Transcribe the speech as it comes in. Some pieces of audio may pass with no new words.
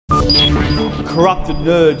corrupted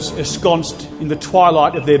nerds ensconced in the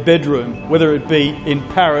twilight of their bedroom, whether it be in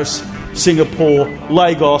Paris, Singapore,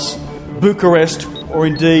 Lagos, Bucharest, or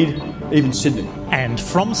indeed even Sydney. And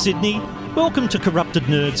from Sydney, welcome to Corrupted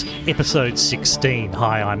Nerds, episode 16.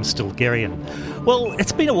 Hi, I'm Stilgarian. Well,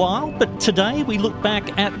 it's been a while, but today we look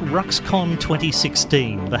back at RuxCon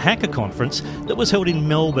 2016, the hacker conference that was held in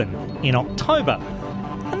Melbourne in October.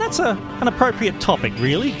 And that's an appropriate topic,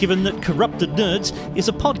 really, given that Corrupted Nerds is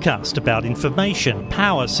a podcast about information,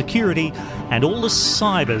 power, security, and all the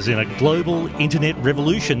cybers in a global internet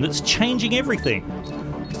revolution that's changing everything.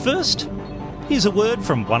 First, here's a word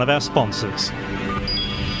from one of our sponsors.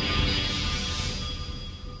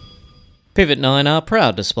 Pivot 9 are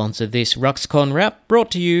proud to sponsor this RuxCon wrap, brought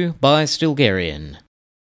to you by Stilgarian.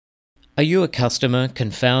 Are you a customer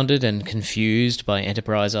confounded and confused by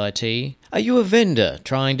enterprise IT? Are you a vendor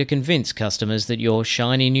trying to convince customers that your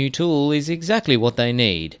shiny new tool is exactly what they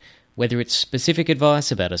need? Whether it's specific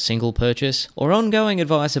advice about a single purchase or ongoing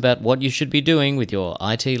advice about what you should be doing with your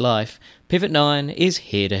IT life, Pivot 9 is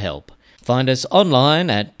here to help. Find us online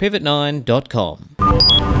at pivot9.com.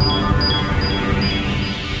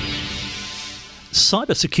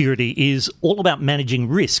 Cybersecurity is all about managing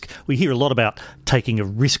risk. We hear a lot about taking a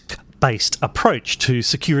risk-based approach to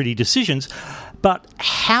security decisions, but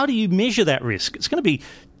how do you measure that risk? It's going to be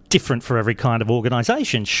different for every kind of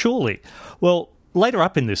organisation, surely. Well, later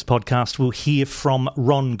up in this podcast, we'll hear from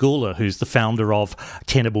Ron Gula, who's the founder of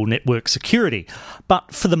Tenable Network Security.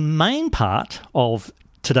 But for the main part of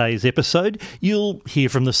today's episode, you'll hear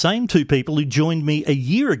from the same two people who joined me a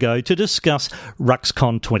year ago to discuss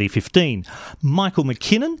RuxCon 2015. Michael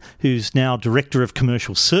McKinnon, who's now Director of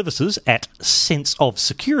Commercial Services at Sense of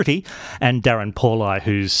Security, and Darren Pauli,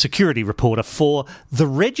 who's Security Reporter for The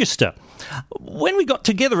Register. When we got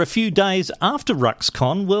together a few days after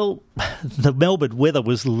RuxCon, well, the Melbourne weather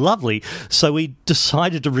was lovely, so we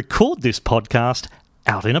decided to record this podcast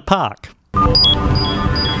out in a park.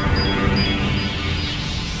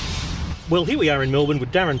 Well, here we are in Melbourne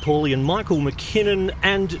with Darren Pauli and Michael McKinnon,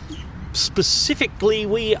 and specifically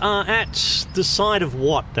we are at the side of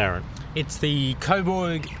what, Darren? It's the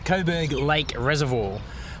Coburg Lake Reservoir.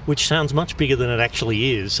 Which sounds much bigger than it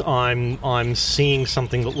actually is. I'm seeing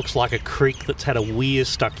something that looks like a creek that's had a weir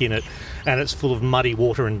stuck in it, and it's full of muddy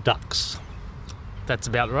water and ducks. That's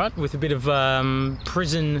about right, with a bit of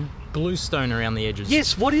prison bluestone around the edges.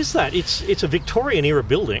 Yes, what is that? It's a Victorian-era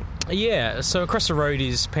building. Yeah, so across the road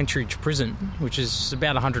is Pentridge Prison, which is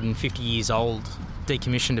about 150 years old,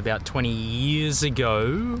 decommissioned about 20 years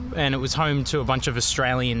ago, and it was home to a bunch of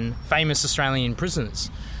famous Australian prisoners,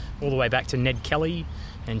 all the way back to Ned Kelly,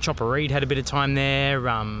 and Chopper Read had a bit of time there.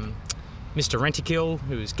 Mr. Rentikill,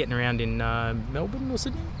 who was getting around in Melbourne or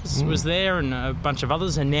Sydney, was there, and a bunch of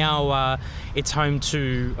others. And now it's home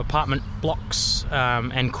to apartment blocks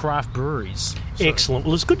and craft breweries. So. Excellent.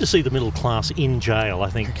 Well, it's good to see the middle class in jail, I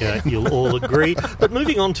think you'll all agree. But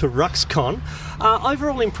moving on to RuxCon,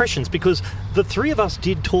 overall impressions, because the three of us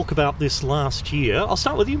did talk about this last year. I'll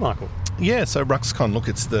start with you, Michael. Yeah, so RuxCon, look,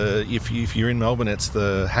 it's if you're in Melbourne, it's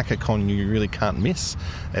the HackerCon you really can't miss.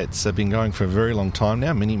 It's been going for a very long time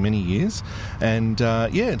now, many years, and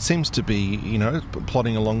it seems to be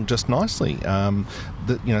plodding along just nicely. Some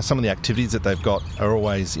of the activities that they've got are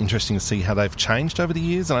always interesting to see how they've changed over the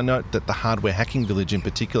years, and I note that the Hardware Hacking Village in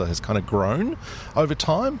particular has kind of grown over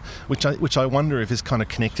time, which I wonder if is kind of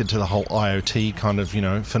connected to the whole IoT kind of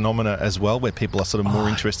phenomena as well, where people are sort of more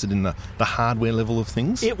interested in the hardware level of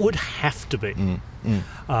things. It would have to be.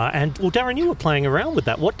 And well, Darren, you were playing around with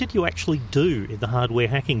that. What did you actually do in the Hardware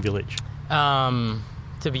Hacking Village?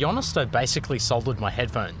 To be honest, I basically soldered my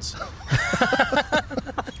headphones.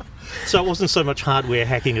 So it wasn't so much hardware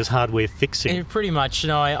hacking as hardware fixing. Yeah, pretty much.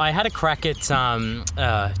 I had a crack at.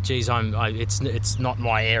 It's not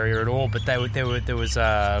my area at all. But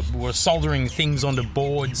were soldering things onto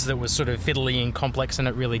boards that were sort of fiddly and complex, and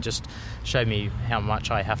it really just showed me how much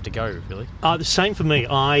I have to go. Really. The same for me.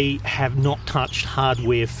 I have not touched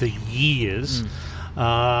hardware for years,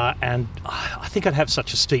 and I think I'd have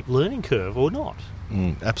such a steep learning curve, or not.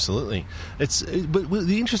 Absolutely. But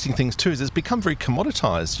the interesting things too is it's become very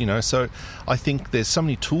commoditized, so I think there's so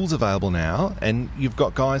many tools available now, and you've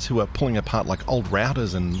got guys who are pulling apart like old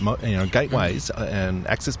routers and gateways and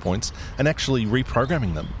access points and actually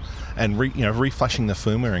reprogramming them and reflashing the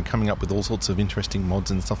firmware and coming up with all sorts of interesting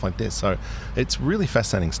mods and stuff like this. So it's really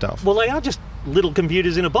fascinating stuff. Well, they are just little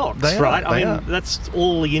computers in a box, right? I mean, that's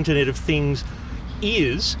all the Internet of Things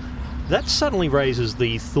is. That suddenly raises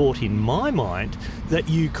the thought in my mind that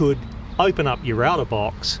you could open up your router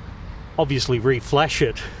box, obviously reflash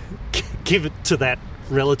it, give it to that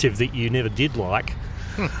relative that you never did like,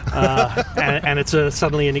 and it's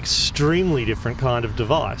suddenly an extremely different kind of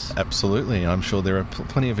device. Absolutely. I'm sure there are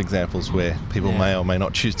plenty of examples where people may or may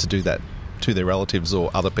not choose to do that to their relatives or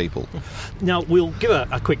other people. Now, we'll give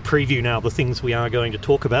a quick preview now of the things we are going to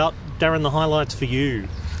talk about. Darren, the highlights for you.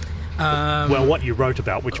 Well, what you wrote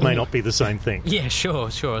about, which may not be the same thing. Yeah, sure.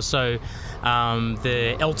 So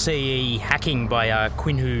the LTE hacking by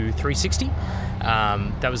Qinhu 360.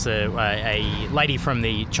 That was a lady from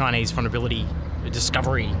the Chinese vulnerability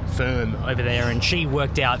discovery firm over there, and she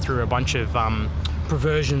worked out through a bunch of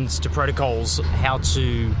perversions to protocols how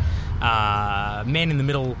to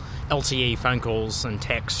man-in-the-middle LTE phone calls and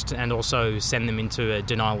text, and also send them into a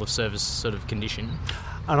denial of service sort of condition.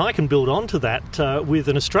 And I can build on to that with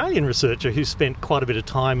an Australian researcher who spent quite a bit of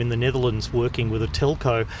time in the Netherlands working with a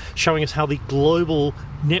telco, showing us how the global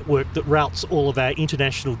network that routes all of our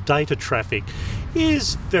international data traffic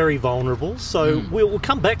is very vulnerable. So we'll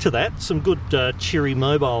come back to that. Some good cheery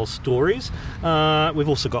mobile stories. We've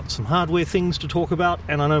also got some hardware things to talk about.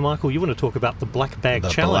 And I know, Michael, you want to talk about the Black Bag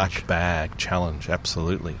Challenge. The Black Bag Challenge,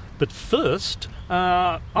 absolutely. But first,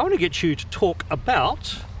 I want to get you to talk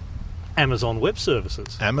about Amazon Web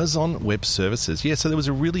Services. Amazon Web Services. Yeah, so there was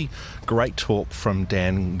a really great talk from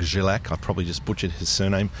Dan Gilak, I've probably just butchered his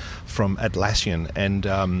surname, from Atlassian,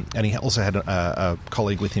 and he also had a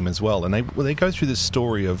colleague with him as well. And they go through this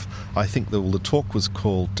story of, I think the talk was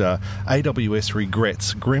called AWS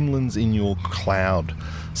Regrets, Gremlins in Your Cloud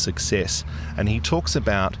Success. And he talks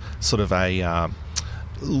about sort of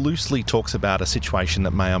loosely talks about a situation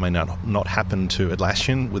that may or may not happen to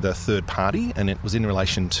Atlassian with a third party, and it was in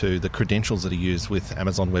relation to the credentials that are used with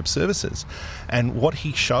Amazon Web Services. And what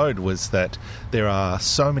he showed was that there are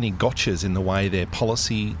so many gotchas in the way their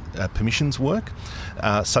policy permissions work,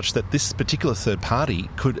 such that this particular third party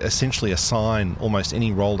could essentially assign almost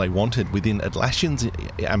any role they wanted within Atlassian's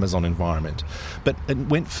Amazon environment. But it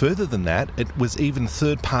went further than that. It was even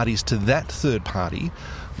third parties to that third party,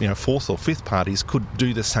 fourth or fifth parties, could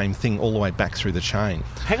do the same thing all the way back through the chain.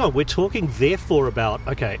 Hang on, we're talking therefore about,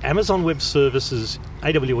 Amazon Web Services,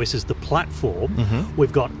 AWS is the platform. Mm-hmm.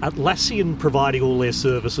 We've got Atlassian providing all their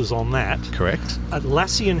services on that. Correct.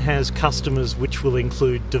 Atlassian has customers which will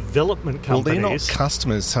include development companies. Well, they're not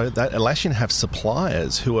customers, so that Atlassian have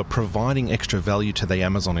suppliers who are providing extra value to the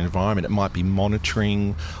Amazon environment. It might be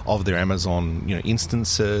monitoring of their Amazon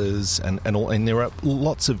instances and there are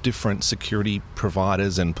lots of different security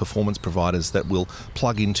providers and performance providers that will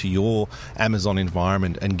plug into your Amazon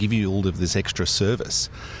environment and give you all of this extra service.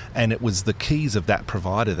 And it was the keys of that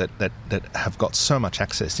provider that have got so much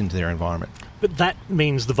access into their environment. But that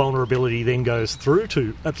means the vulnerability then goes through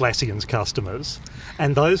to Atlassian's customers,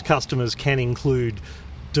 and those customers can include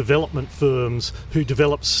development firms who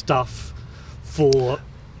develop stuff for...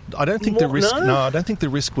 I don't think the risk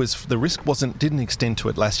didn't extend to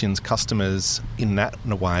Atlassian's customers in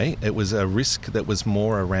a way. It was a risk that was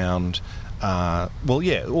more around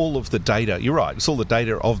all of the data. You're right. It's all the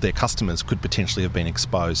data of their customers could potentially have been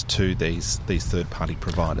exposed to these third-party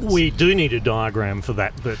providers. We do need a diagram for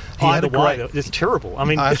that, but either way, it's terrible. I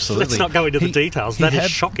mean, absolutely. Let's not go into the details. That is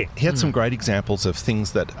shocking. He had some great examples of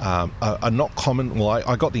things that are not common. Well,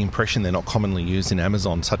 I got the impression they're not commonly used in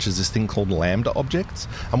Amazon, such as this thing called Lambda objects.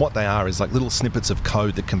 And what they are is like little snippets of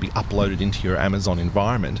code that can be uploaded into your Amazon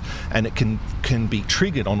environment, and it can be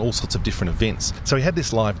triggered on all sorts of different events. So he had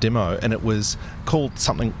this live demo, and it was called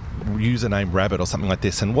something username rabbit or something like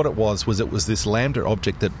this, and what it was this Lambda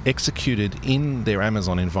object that executed in their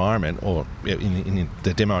Amazon environment or in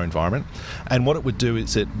the demo environment, and what it would do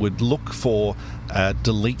is it would look for a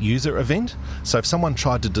delete user event. So if someone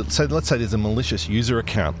tried to let's say there's a malicious user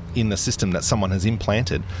account in the system that someone has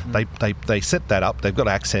implanted, they set that up, they've got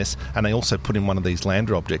access, and they also put in one of these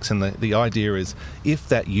Lambda objects, and the idea is if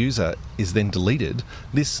that user is then deleted,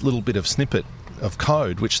 this little bit of snippet of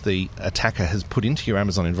code which the attacker has put into your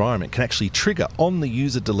Amazon environment can actually trigger on the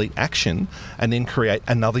user delete action and then create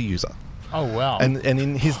another user. Oh, wow. And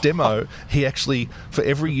in his demo, he actually, for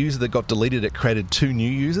every user that got deleted, it created 2 new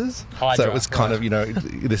users. So it was kind of,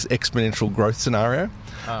 this exponential growth scenario.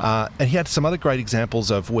 And he had some other great examples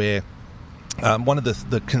of where one of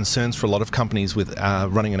the concerns for a lot of companies with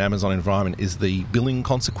running an Amazon environment is the billing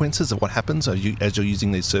consequences of what happens as you're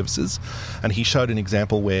using these services. And he showed an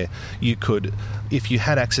example where you could, if you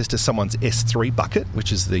had access to someone's S3 bucket,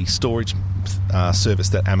 which is the storage service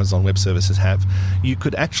that Amazon Web Services have, you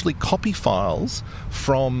could actually copy files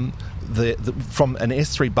from from an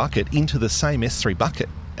S3 bucket into the same S3 bucket.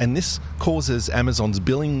 And this causes Amazon's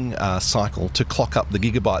billing cycle to clock up the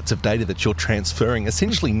gigabytes of data that you're transferring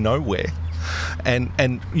essentially nowhere.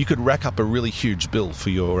 and you could rack up a really huge bill for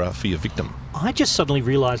your victim. I just suddenly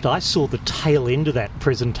realised I saw the tail end of that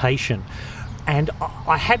presentation, and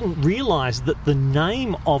I hadn't realised that the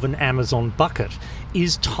name of an Amazon bucket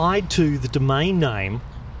is tied to the domain name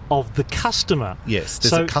of the customer. Yes,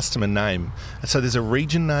 there's a customer name. So there's a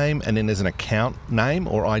region name, and then there's an account name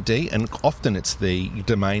or ID, and often it's the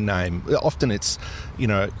domain name. Often it's,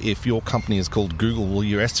 if your company is called Google, well,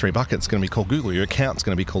 your S3 bucket's going to be called Google, your account's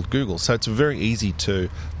going to be called Google. So it's very easy to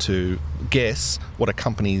guess what a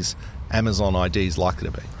company's Amazon ID is likely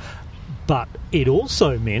to be. But it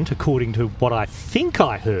also meant, according to what I think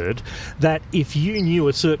I heard, that if you knew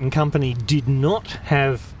a certain company did not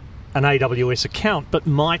have an AWS account, but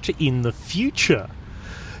might in the future,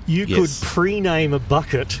 you could pre-name a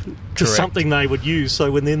bucket to something they would use. So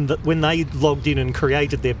when they logged in and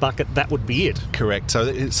created their bucket, that would be it. Correct. So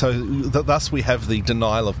thus we have the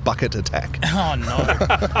denial of bucket attack. Oh no!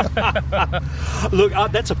 Look,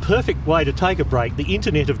 that's a perfect way to take a break. The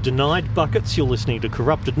Internet of Denied Buckets. You're listening to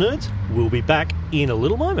Corrupted Nerds. We'll be back in a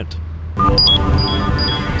little moment.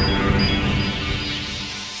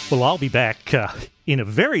 Well, I'll be back in a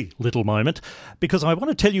very little moment, because I want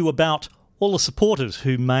to tell you about all the supporters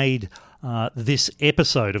who made this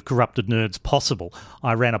episode of Corrupted Nerds possible.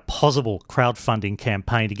 I ran a possible crowdfunding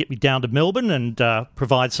campaign to get me down to Melbourne and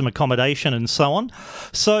provide some accommodation and so on.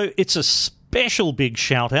 So it's a special big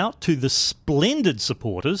shout out to the splendid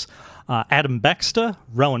supporters, Adam Baxter,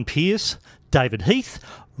 Rowan Pearce, David Heath,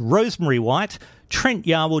 Rosemary White, Trent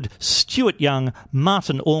Yarwood, Stuart Young,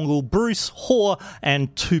 Martin Orngle, Bruce Hoare,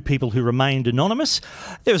 and 2 people who remained anonymous.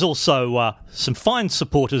 There's also some fine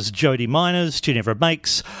supporters: Jody Miners, Ginevra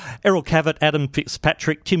Makes, Errol Cavett, Adam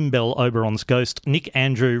Fitzpatrick, Tim Bell, Oberon's Ghost, Nick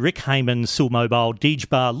Andrew, Rick Heyman, Sil Mobile, Deej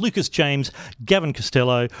Bar, Lucas James, Gavin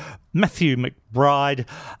Costello, Matthew McBride,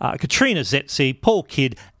 Katrina Zetzi, Paul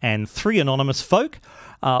Kidd, and 3 anonymous folk.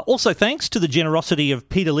 Also thanks to the generosity of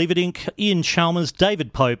Peter Leverink, Ian Chalmers,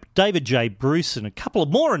 David Pope, David J. Bruce, and a couple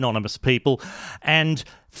of more anonymous people. And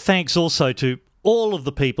thanks also to all of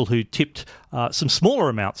the people who tipped some smaller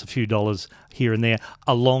amounts, a few dollars here and there,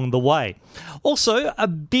 along the way. Also, a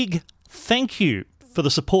big thank you for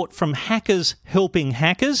the support from Hackers Helping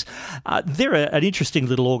Hackers. They're an interesting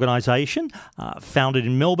little organisation founded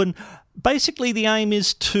in Melbourne. Basically, the aim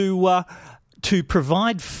is to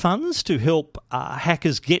provide funds to help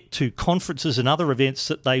hackers get to conferences and other events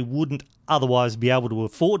that they wouldn't otherwise be able to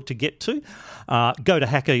afford to get to. Go to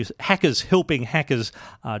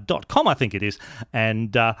hackershelpinghackers.com, I think it is,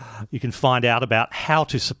 and you can find out about how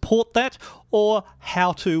to support that or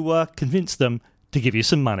how to convince them to give you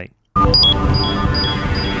some money.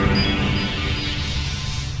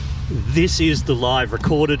 This is the live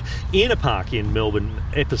recorded in a park in Melbourne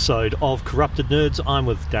episode of Corrupted Nerds. I'm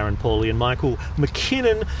with Darren Pauly and Michael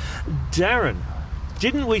McKinnon. Darren,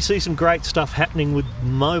 didn't we see some great stuff happening with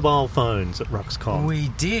mobile phones at RuxCon? We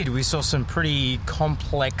did. We saw some pretty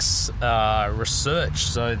complex research.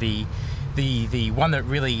 So the one that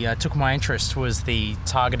really took my interest was the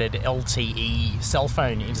targeted LTE cell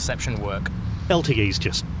phone interception work. LTE is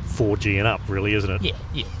just 4G and up, really, isn't it?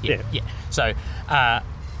 Yeah. So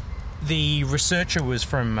the researcher was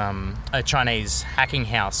from a Chinese hacking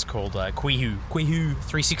house called Qihu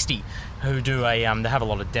 360, who do they have a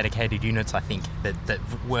lot of dedicated units, I think, that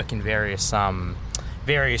work in various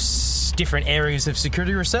different areas of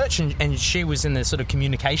security research, and she was in the sort of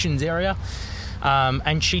communications area,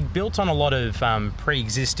 and she'd built on a lot of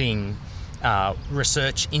pre-existing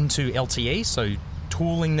research into LTE, so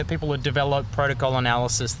tooling that people had developed, protocol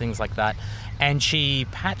analysis, things like that. And she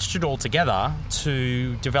patched it all together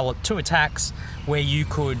to develop 2 attacks where you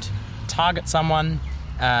could target someone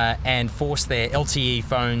and force their LTE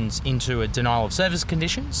phones into a denial of service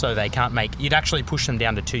condition, so they can't make. You'd actually push them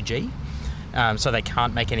down to 2G, so they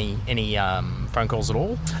can't make any phone calls at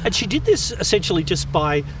all. And she did this essentially just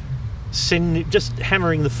by just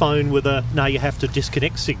hammering the phone with a "no, you have to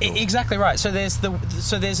disconnect" signal. Exactly right. So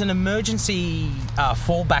there's an emergency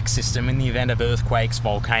fallback system in the event of earthquakes,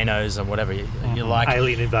 volcanoes, or whatever you like,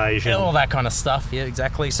 alien invasion, all that kind of stuff. Yeah,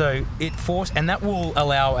 exactly. So and that will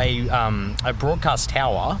allow a broadcast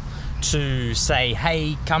tower to say,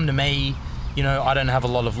 "Hey, come to me. I don't have a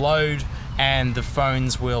lot of load." And the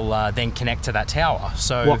phones will then connect to that tower.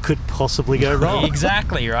 So what could possibly go wrong?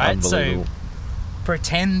 Exactly right. So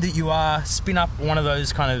pretend that you spin up one of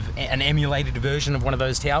those kind of an emulated version of one of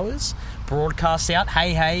those towers, broadcast out,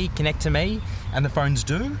 hey, connect to me, and the phones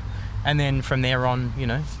do, and then from there on, you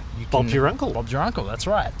can Bob's your uncle. Bob's your uncle. That's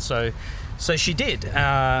right. So she did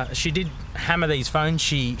hammer these phones.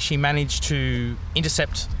 She managed to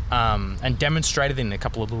intercept and demonstrated in a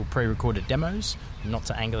couple of little pre-recorded demos, not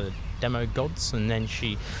to anger demo gods, and then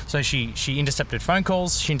she intercepted phone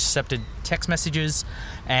calls, she intercepted text messages,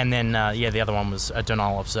 and then the other one was a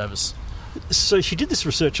denial of service. So she did this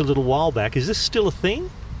research a little while back. Is this still a thing?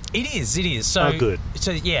 It is. So good.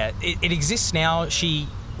 So yeah, it exists now. She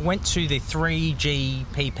went to the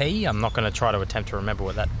 3GPP. I'm not going to try to attempt to remember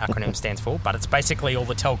what that acronym stands for, but it's basically all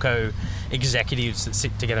the telco executives that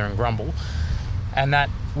sit together and grumble. And that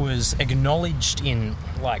was acknowledged in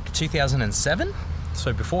like 2007.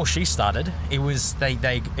 So before she started, it was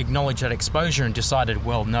they acknowledged that exposure and decided,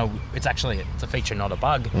 well, no, it's a feature, not a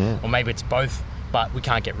bug, or maybe it's both, but we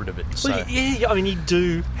can't get rid of it. So. Well, yeah, I mean, you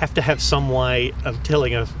do have to have some way of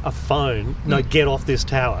telling a phone, no, get off this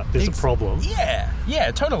tower. There's a problem.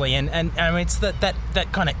 Yeah, totally. And I mean, it's that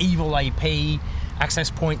kind of evil AP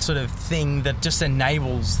access point sort of thing that just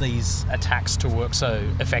enables these attacks to work so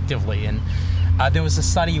effectively. And there was a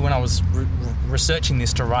study when I was researching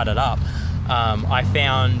this to write it up. I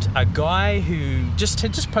found a guy who just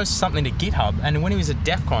posted something to GitHub, and when he was at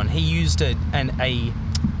DEF CON, he used an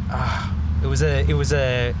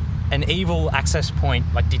evil access point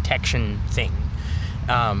like detection thing,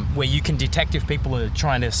 where you can detect if people are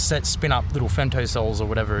trying to spin up little femtocells or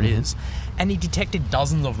whatever it is, and he detected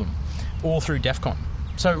dozens of them all through DEF CON.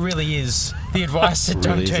 So it really is the advice that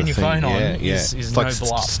don't turn your phone on is it's no like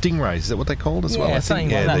bluff. Stingrays, is that what they called as well? I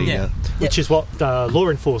think. Something like that. Which is what law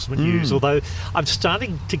enforcement use, although I'm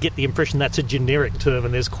starting to get the impression that's a generic term,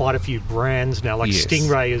 and there's quite a few brands now, like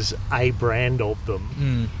Stingray is a brand of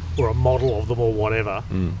them, or a model of them, or whatever.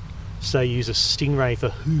 So you use a Stingray for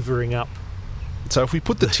hoovering up. So if we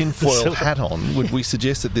put the tinfoil hat on, would we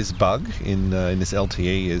suggest that this bug in this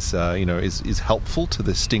LTE is helpful to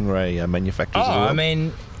the Stingray manufacturers? Oh, I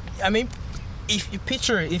mean, if you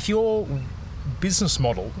picture it, if your business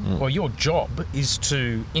model or your job is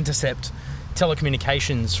to intercept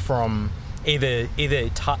telecommunications from either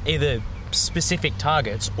specific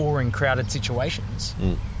targets or in crowded situations.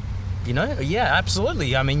 You know, yeah,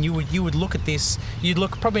 absolutely. I mean, you would look at this. You'd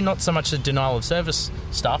look probably not so much at denial of service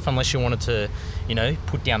stuff, unless you wanted to,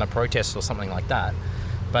 put down a protest or something like that.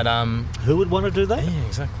 But who would want to do that? Yeah,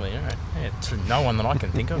 exactly. All right. Yeah, no one that I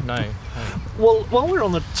can think of. No. Well, while we're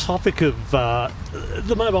on the topic of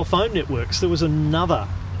the mobile phone networks, there was another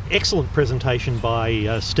excellent presentation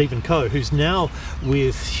by Stephen Coe, who's now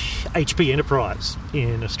with HP Enterprise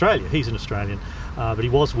in Australia. He's an Australian. But he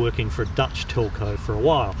was working for a Dutch telco for a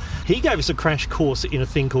while. He gave us a crash course in a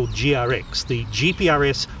thing called GRX, the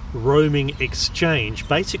GPRS Roaming Exchange,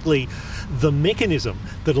 basically the mechanism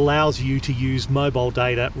that allows you to use mobile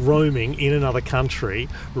data roaming in another country,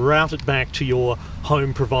 route it back to your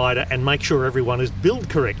home provider, and make sure everyone is billed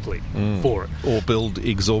correctly for it. Or billed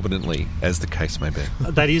exorbitantly, as the case may be.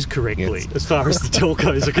 That is correctly. Yes. As far as the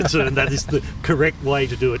telcos are concerned, that is the correct way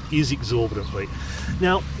to do it, is exorbitantly.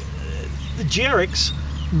 Now, the GRX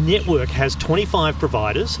network has 25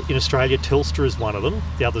 providers. In Australia, Telstra is one of them.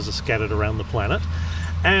 The others are scattered around the planet.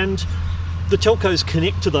 And the telcos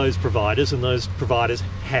connect to those providers, and those providers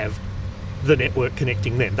have the network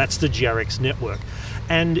connecting them. That's the GRX network.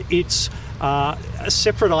 And it's a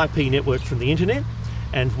separate IP network from the internet.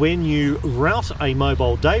 And when you route a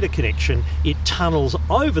mobile data connection, it tunnels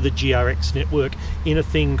over the GRX network in a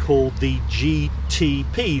thing called the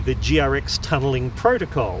GTP, the GRX Tunneling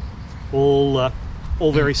Protocol. All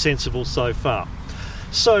very sensible so far.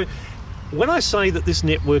 So when I say that this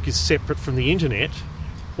network is separate from the internet,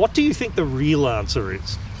 what do you think the real answer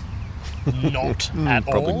is? Not at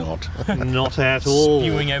Probably all. not. Not at all.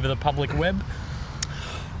 Spewing over the public web.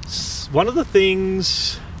 One of the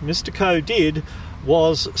things Mr. Coe did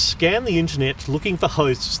was scan the internet looking for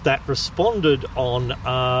hosts that responded on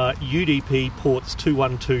UDP ports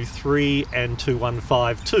 2123 and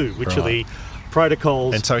 2152, which are the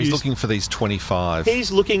protocols. And so he's looking for these 25. He's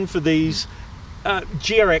looking for these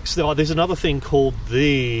GRX. There's another thing called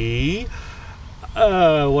the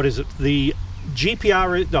the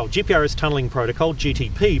GPRS Tunneling Protocol,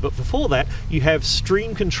 GTP. But before that, you have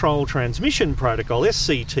Stream Control Transmission Protocol,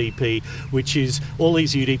 SCTP, which is all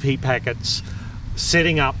these UDP packets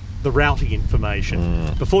setting up the routing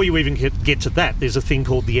information. Before you even get to that, there's a thing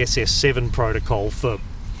called the SS7 protocol for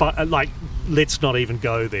let's not even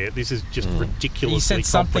go there. This is just ridiculously He said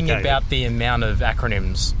something about the amount of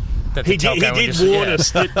acronyms that the he did warn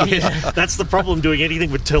us that that's the problem doing anything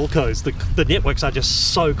with telcos. The networks are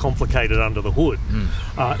just so complicated under the hood.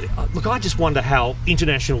 Look, I just wonder how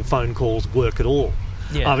international phone calls work at all.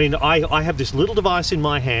 I mean, I have this little device in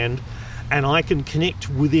my hand, and I can connect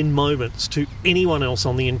within moments to anyone else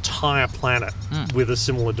on the entire planet with a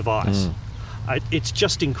similar device. It's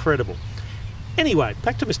just incredible. Anyway,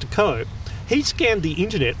 back to Mr. Coe. he scanned the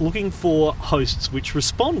internet looking for hosts which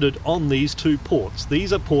responded on these 2 ports.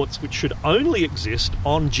 These are ports which should only exist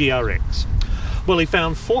on GRX. Well, he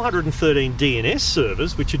found 413 DNS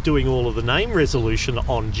servers which are doing all of the name resolution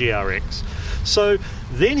on GRX. So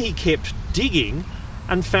then he kept digging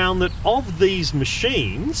and found that of these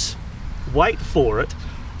machines, wait for it,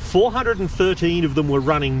 413 of them were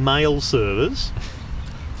running mail servers,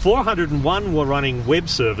 401 were running web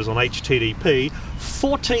servers on HTTP,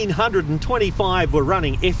 1,425 were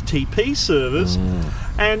running FTP servers,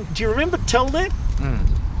 and do you remember Telnet?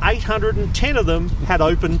 810 of them had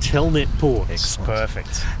open Telnet ports.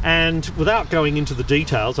 Perfect. And without going into the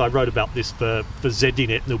details, I wrote about this for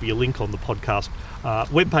ZDNet, and there'll be a link on the podcast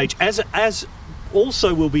webpage, as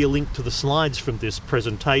also will be a link to the slides from this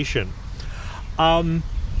presentation.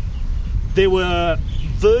 There were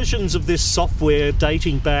versions of this software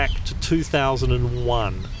dating back to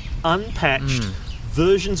 2001, unpatched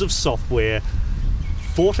versions of software,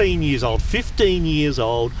 14 years old, 15 years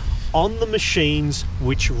old, on the machines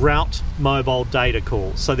which route mobile data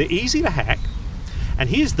calls. So they're easy to hack. And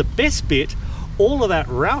here's the best bit, all of that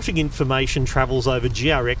routing information travels over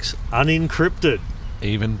GRX unencrypted.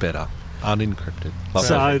 Even better. Unencrypted.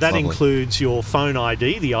 So that includes your phone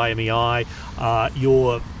ID, the IMEI,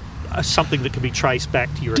 your something that can be traced back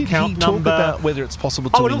to your account number. Did he talk about whether it's possible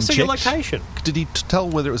to and inject... also your location. Did he tell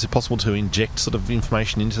whether it was possible to inject sort of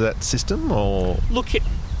information into that system, or...? Look,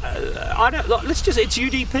 I don't... Let's just... It's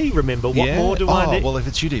UDP, remember. What more do I need? Well, if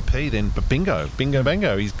it's UDP, then bingo,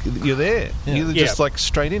 bango. You're there. Yeah. You're just like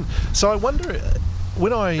straight in. So I wonder...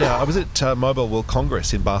 When I was at Mobile World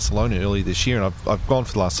Congress in Barcelona earlier this year, and I've gone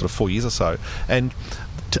for the last sort of 4 years or so, and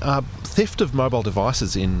theft of mobile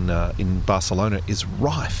devices in Barcelona is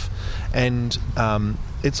rife. And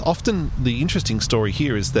it's often, the interesting story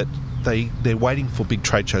here is that they're waiting for big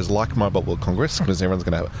trade shows like Mobile World Congress, because everyone's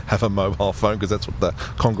going to have a mobile phone, because that's what the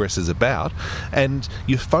Congress is about, and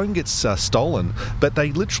your phone gets stolen, but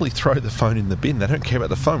they literally throw the phone in the bin. They don't care about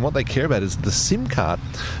the phone. What they care about is the SIM card,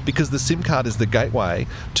 because the SIM card is the gateway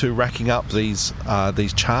to racking up these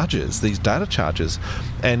charges, these data charges.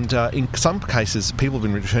 And in some cases, people have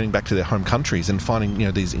been returning back to their home countries and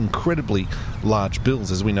finding, these incredibly large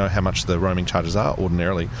bills, as we know how much the roaming charges are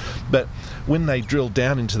ordinarily. But when they drilled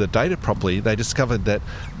down into the data properly, they discovered that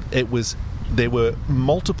there were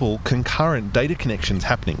multiple concurrent data connections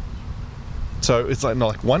happening. So it's not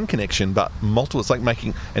like one connection, but multiple. It's like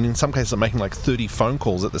making, and in some cases, making like 30 phone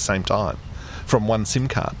calls at the same time from one SIM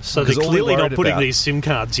card. So they're clearly not putting these SIM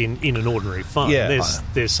cards in an ordinary phone. Yeah,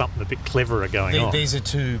 there's something a bit cleverer going on. These are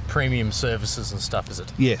 2 premium services and stuff, is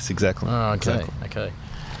it? Yes, exactly. Oh, okay. Exactly. Okay.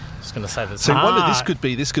 I was going to say that. So I wonder, this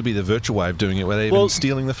could be the virtual way of doing it, where they're even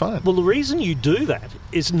stealing the phone. Well, the reason you do that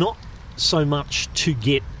is not so much to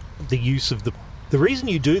get the use of the reason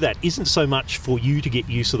you do that isn't so much for you to get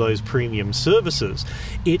use of those premium services.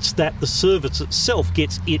 It's that the service itself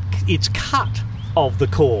gets its cut of the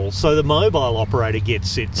call. So the mobile operator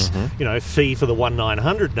gets its fee for the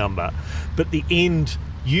 1-900 number, but the end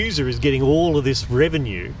user is getting all of this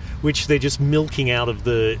revenue, which they're just milking out of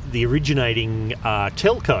the originating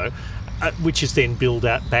telco, which is then billed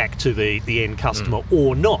out back to the end customer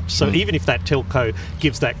or not. So even if that telco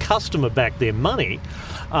gives that customer back their money,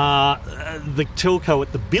 the telco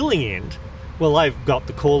at the billing end, well, they've got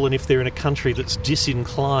the call, and if they're in a country that's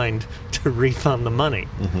disinclined to refund the money,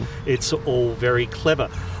 it's all very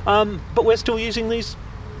clever. But we're still using these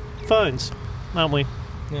phones, aren't we?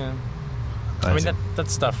 Yeah. I mean,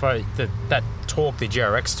 that stuff, right? That talk, the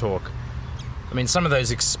GRX talk, I mean, some of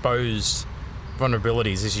those exposed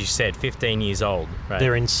vulnerabilities, as you said, 15 years old, right?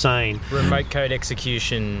 They're insane. Remote code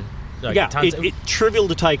execution. It's trivial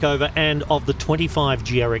to take over, and of the 25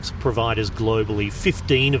 GRX providers globally,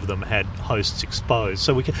 15 of them had hosts exposed.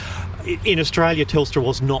 So in Australia, Telstra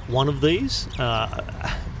was not one of these,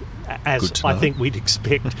 as I think we'd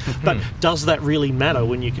expect. But does that really matter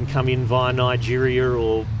when you can come in via Nigeria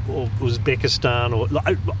or Uzbekistan? Or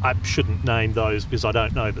I shouldn't name those because I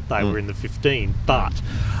don't know that they were in the 15. But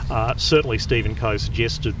certainly Stephen Coe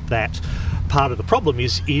suggested that part of the problem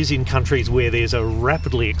is in countries where there's a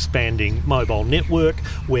rapidly expanding mobile network,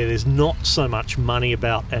 where there's not so much money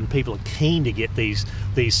about, and people are keen to get these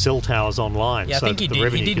cell towers online. Yeah, I think he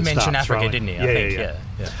did mention Africa, didn't he?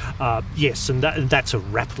 Yeah. Yes, and that's a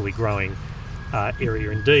rapidly growing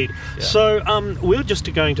area indeed. Yeah. So we're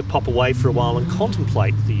just going to pop away for a while and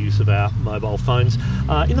contemplate the use of our mobile phones.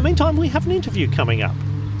 In the meantime, we have an interview coming up.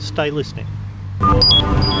 Stay listening.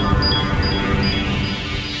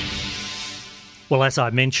 Well, as I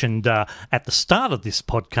mentioned at the start of this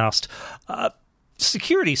podcast,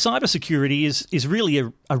 cybersecurity is really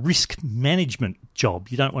a risk management job.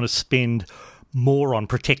 You don't want to spend more on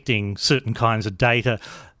protecting certain kinds of data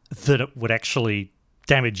that it would actually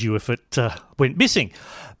damage you if it went missing.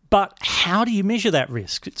 But how do you measure that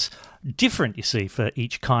risk? It's different, you see, for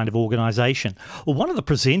each kind of organisation. Well, one of the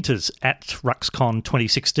presenters at RuxCon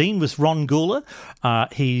 2016 was Ron Gula.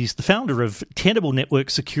 He's the founder of Tenable Network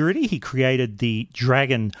Security. He created the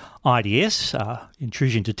Dragon IDS,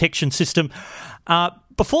 intrusion detection system.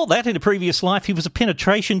 Before that, in a previous life, he was a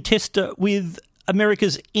penetration tester with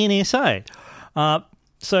America's NSA.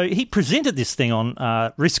 So he presented this thing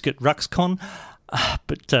on Risk at RuxCon.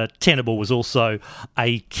 But Tenable was also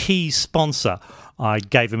a key sponsor. I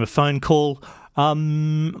gave him a phone call.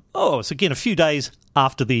 It was again a few days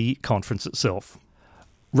after the conference itself.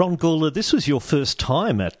 Ron Gula, this was your first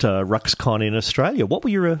time at RuxCon in Australia. What were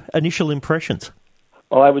your initial impressions?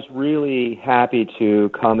 Well, I was really happy to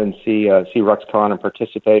come and see RuxCon and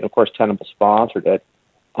participate. Of course, Tenable sponsored it.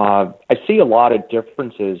 I see a lot of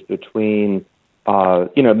differences between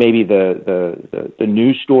maybe the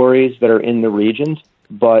news stories that are in the regions,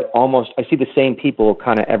 but almost I see the same people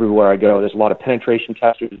kind of everywhere I go. There's a lot of penetration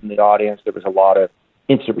testers in the audience. There was a lot of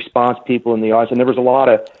incident response people in the audience, and there was a lot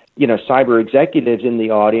of, cyber executives in the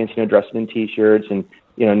audience, dressed in T-shirts and,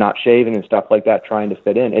 not shaving and stuff like that, trying to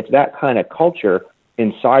fit in. It's that kind of culture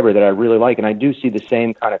in cyber that I really like, and I do see the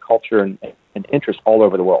same kind of culture and interest all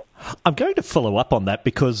over the world. I'm going to follow up on that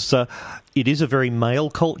because it is a very male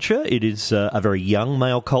culture. It is a very young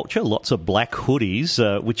male culture. Lots of black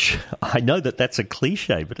hoodies, which I know that's a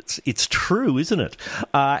cliche, but it's true, isn't it?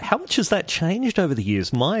 How much has that changed over the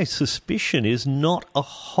years? My suspicion is not a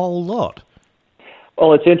whole lot.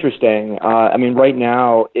 Well, it's interesting. Right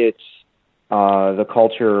now it's the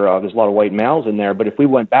culture. There's a lot of white males in there, but if we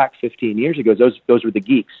went back 15 years ago, those were the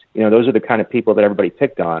geeks. Those are the kind of people that everybody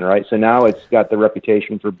picked on, right? So now it's got the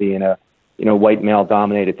reputation for being a white male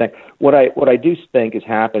dominated thing. What I do think is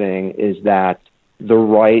happening is that the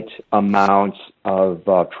right amount of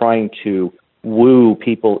trying to woo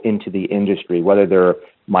people into the industry, whether they're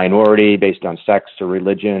minority based on sex or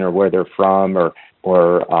religion or where they're from or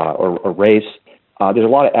race. There's a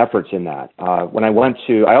lot of efforts in that. When I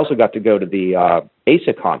also got to go to the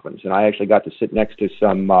ASA conference, and I actually got to sit next to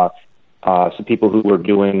some people who were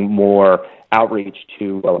doing more outreach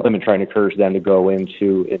to women, trying to encourage them to go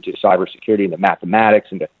into cybersecurity, into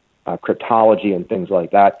mathematics, into cryptology, and things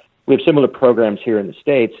like that. We have similar programs here in the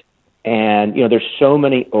States, and there's so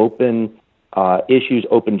many open issues,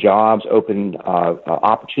 open jobs, open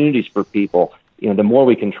opportunities for people. The more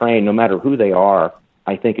we can train, no matter who they are,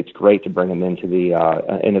 I think it's great to bring them into the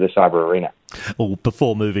cyber arena. Well,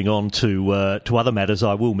 before moving on to other matters,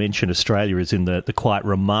 I will mention Australia is in the quite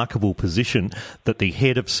remarkable position that the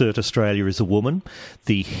head of CERT Australia is a woman,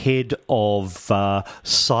 the head of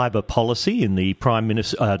cyber policy in the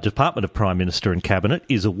Department of Prime Minister and Cabinet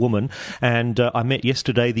is a woman, and I met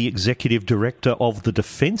yesterday the executive director of the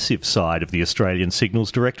defensive side of the Australian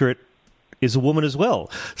Signals Directorate is a woman as well.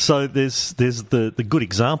 So there's the good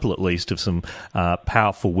example, at least, of some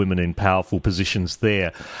powerful women in powerful positions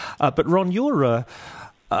there. But Ron, your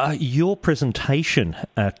presentation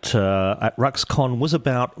at RuxCon was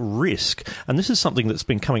about risk, and this is something that's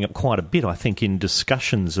been coming up quite a bit, I think, in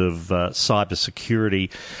discussions of cybersecurity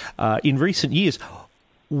in recent years.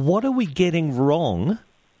 What are we getting wrong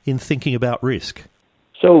in thinking about risk?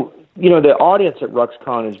 So, the audience at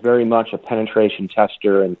RuxCon is very much a penetration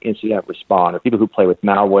tester and incident responder, people who play with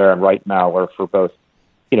malware and write malware for both,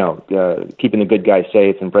 keeping the good guys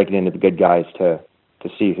safe and breaking into the good guys to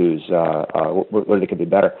see who's where they could be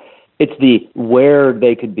better. It's the where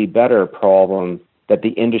they could be better problem that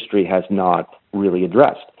the industry has not really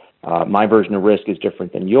addressed. My version of risk is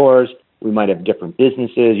different than yours. We might have different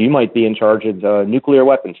businesses. You might be in charge of nuclear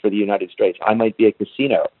weapons for the United States. I might be a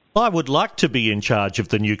casino. I would like to be in charge of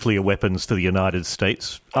the nuclear weapons to the United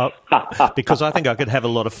States because I think I could have a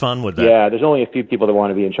lot of fun with that. Yeah, there's only a few people that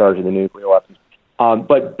want to be in charge of the nuclear weapons.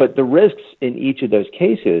 But the risks in each of those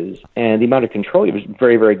cases and the amount of control is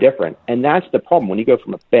very, very different. And that's the problem. When you go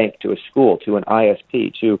from a bank to a school to an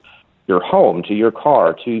ISP to your home to your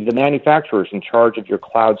car to the manufacturers in charge of your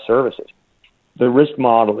cloud services, the risk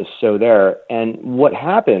model is so there. And what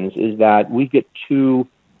happens is that we get two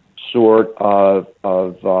sort of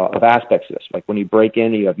aspects of this. Like when you break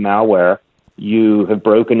in, you have malware, you have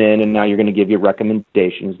broken in, and now you're going to give you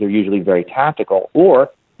recommendations. They're usually very tactical. Or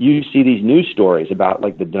you see these news stories about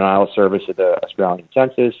like the denial of service of the Australian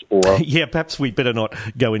census, or yeah, perhaps we better not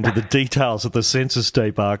go into the details of the census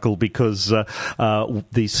debacle because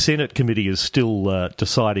the Senate committee is still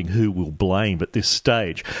deciding who will blame at this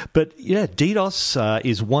stage. But yeah, DDoS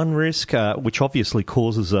is one risk, which obviously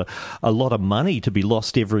causes a lot of money to be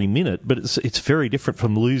lost every minute. But it's very different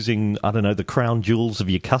from losing, I don't know, the crown jewels of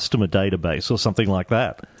your customer database or something like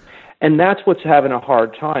that. And that's what's having a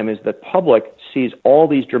hard time, is the public sees all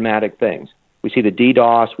these dramatic things. We see the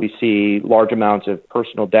DDoS, we see large amounts of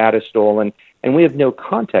personal data stolen, and we have no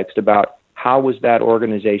context about how was that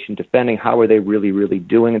organization defending, how are they really, really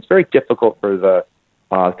doing. It's very difficult for the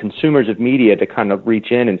consumers of media to kind of reach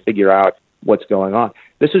in and figure out what's going on.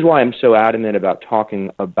 This is why I'm so adamant about talking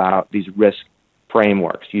about these risk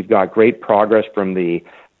frameworks. You've got great progress from the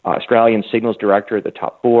Australian Signals Director at the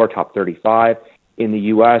top 4, top 35. In the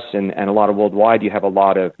U.S. and a lot of worldwide, you have a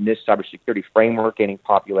lot of NIST cybersecurity framework gaining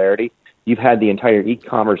popularity. You've had the entire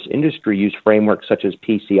e-commerce industry use frameworks such as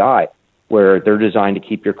PCI, where they're designed to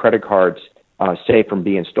keep your credit cards safe from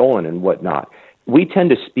being stolen and whatnot. We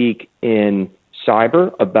tend to speak in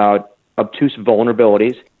cyber about obtuse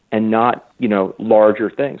vulnerabilities and not,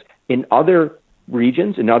 larger things. In other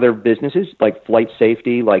regions, in other businesses, like flight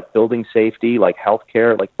safety, like building safety, like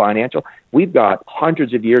healthcare, like financial, we've got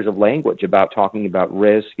hundreds of years of language about talking about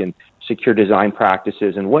risk and secure design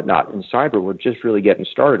practices and whatnot. In cyber, we're just really getting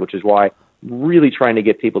started, which is why I'm really trying to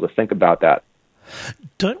get people to think about that.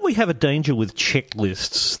 Don't we have a danger with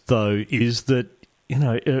checklists, though, is that,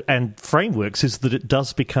 and frameworks, is that it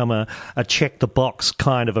does become a check-the-box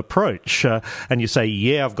kind of approach. And you say,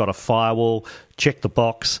 yeah, I've got a firewall, check the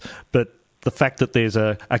box, but the fact that there's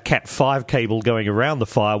a Cat5 cable going around the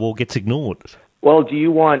firewall gets ignored. Well, do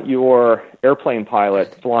you want your airplane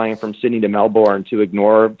pilot flying from Sydney to Melbourne to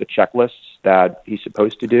ignore the checklists that he's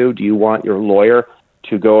supposed to do? Do you want your lawyer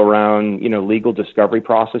to go around, legal discovery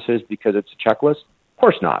processes because it's a checklist? Of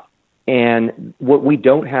course not. And what we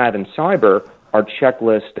don't have in cyber are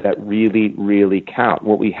checklists that really, really count.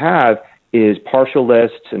 What we have is partial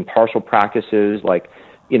lists and partial practices like,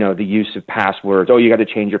 the use of passwords. Oh, you got to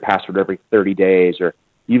change your password every 30 days, or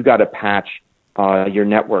you've got to patch your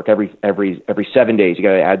network every 7 days. You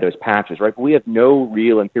got to add those patches, right? But we have no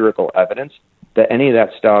real empirical evidence that any of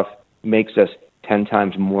that stuff makes us 10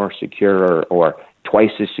 times more secure or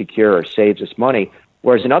twice as secure or saves us money.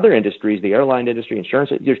 Whereas in other industries, the airline industry,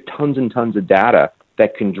 insurance, there's tons and tons of data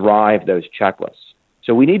that can drive those checklists.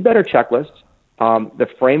 So we need better checklists. The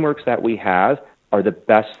frameworks that we have are the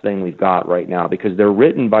best thing we've got right now because they're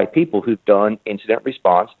written by people who've done incident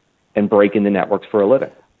response and breaking the networks for a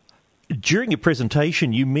living. During your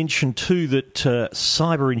presentation, you mentioned too that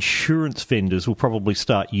cyber insurance vendors will probably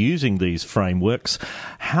start using these frameworks.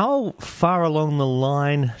 How far along the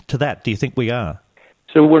line to that do you think we are?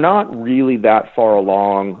 So we're not really that far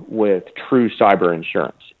along with true cyber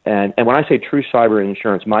insurance. And when I say true cyber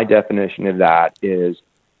insurance, my definition of that is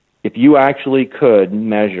if you actually could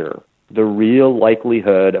measure the real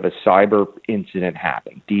likelihood of a cyber incident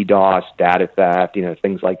happening, DDoS, data theft,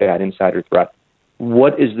 things like that, insider threat,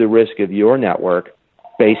 what is the risk of your network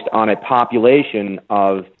based on a population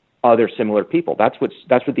of other similar people? That's what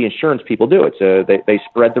the insurance people do. They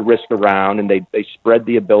spread the risk around and they spread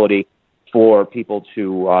the ability for people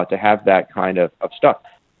to have that kind of stuff.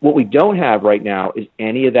 What we don't have right now is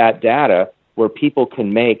any of that data where people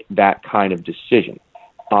can make that kind of decision.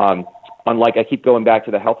 Unlike, I keep going back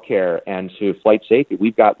to the healthcare and to flight safety,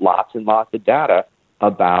 we've got lots and lots of data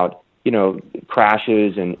about,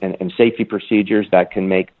 crashes and safety procedures that can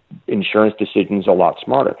make insurance decisions a lot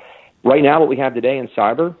smarter. Right now, what we have today in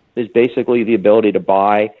cyber is basically the ability to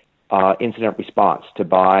buy incident response, to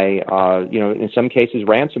buy, in some cases,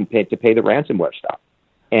 to pay the ransomware stuff.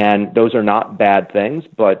 And those are not bad things,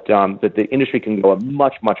 but the industry can go a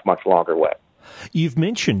much, much, much longer way. You've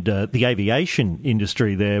mentioned the aviation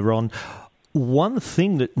industry there, Ron. One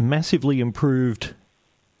thing that massively improved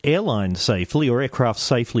airline safely or aircraft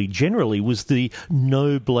safely generally was the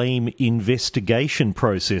no-blame investigation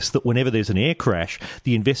process, that whenever there's an air crash,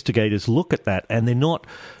 the investigators look at that and they're not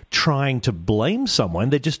trying to blame someone,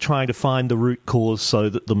 they're just trying to find the root cause so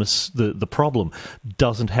that the problem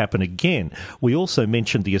doesn't happen again. We also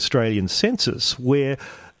mentioned the Australian census, where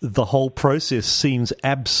the whole process seems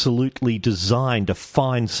absolutely designed to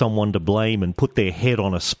find someone to blame and put their head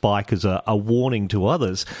on a spike as a warning to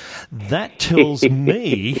others. That tells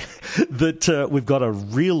me that we've got a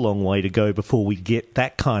real long way to go before we get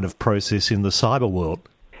that kind of process in the cyber world.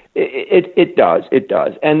 It does.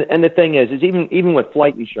 And the thing is even with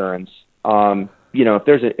flight insurance,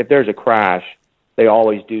 if there's a crash, they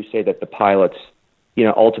always do say that the pilots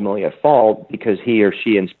ultimately at fault because he or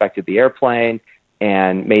she inspected the airplane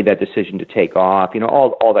and made that decision to take off,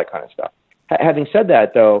 all that kind of stuff. Having said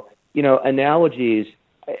that, though, analogies,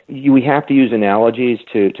 we have to use analogies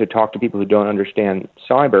to talk to people who don't understand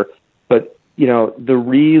cyber, but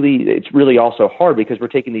it's really also hard because we're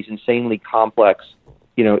taking these insanely complex,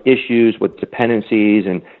 issues with dependencies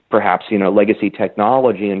and perhaps, legacy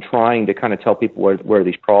technology and trying to kind of tell people where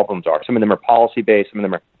these problems are. Some of them are policy-based, some of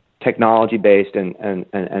them are technology-based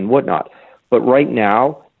and whatnot. But right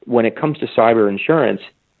now, when it comes to cyber insurance,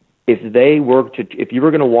 if you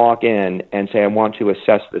were going to walk in and say, I want to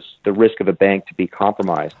assess the risk of a bank to be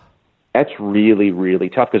compromised, that's really, really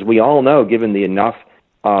tough because we all know, given the enough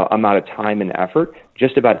amount of time and effort,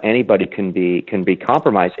 just about anybody can be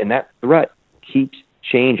compromised, and that threat keeps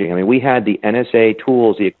changing. I mean, we had the NSA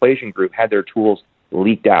tools, the Equation Group had their tools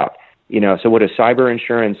leaked out. So would a cyber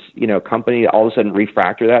insurance, company all of a sudden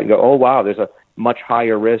refactor that and go, oh wow, there's a much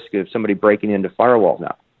higher risk of somebody breaking into firewalls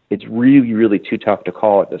now? It's really, really too tough to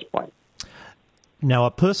call at this point. Now,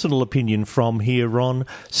 a personal opinion from here, Ron,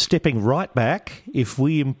 stepping right back, if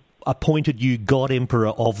we appointed you God Emperor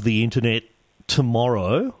of the Internet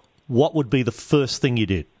tomorrow, what would be the first thing you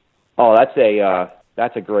did? Oh, that's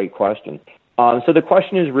a great question. So the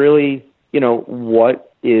question is really,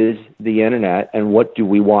 what is the Internet and what do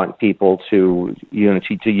we want people to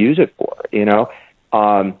use it for?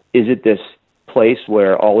 Is it this place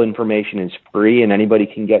where all information is free and anybody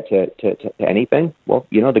can get to anything? Well,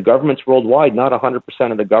 the governments worldwide, not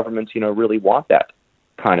 100% of the governments, really want that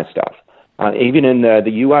kind of stuff. Even in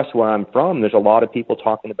the U.S. where I'm from, there's a lot of people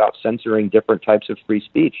talking about censoring different types of free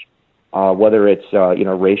speech, whether it's,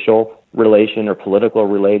 racial relation or political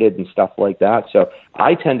related and stuff like that. So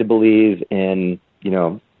I tend to believe in,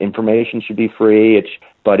 information should be free,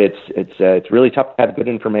 but it's really tough to have good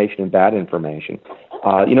information and bad information.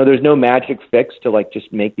 There's no magic fix to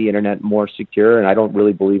just make the internet more secure, and I don't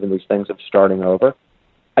really believe in these things of starting over.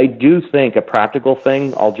 I do think a practical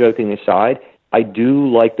thing, all joking aside, I do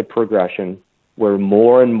like the progression where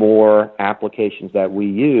more and more applications that we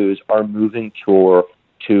use are moving to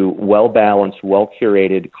well-balanced,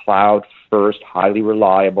 well-curated, cloud-first, highly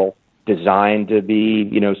reliable, designed to be,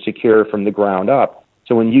 secure from the ground up.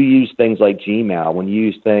 So when you use things like Gmail, when you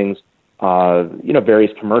use things,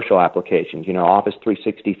 various commercial applications, Office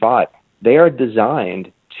 365, they are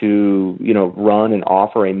designed to, run and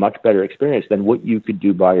offer a much better experience than what you could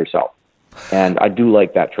do by yourself. And I do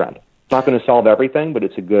like that trend. It's not going to solve everything, but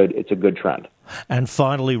it's a good trend. And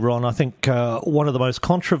finally, Ron, I think one of the most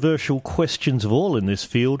controversial questions of all in this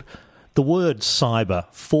field, the word cyber,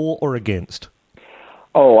 for or against?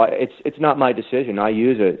 Oh, it's not my decision. I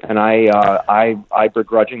use it, and I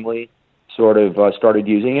begrudgingly sort of started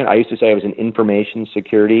using it. I used to say I was an information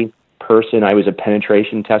security person. I was a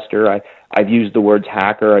penetration tester. I've used the words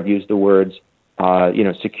hacker. I've used the words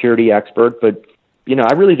security expert, but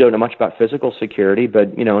I really don't know much about physical security,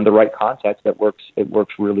 but, in the right context, it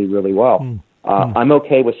works really, really well. I'm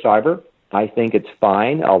okay with cyber. I think it's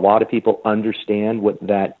fine. A lot of people understand what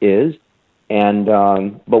that is. And,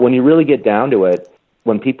 but when you really get down to it,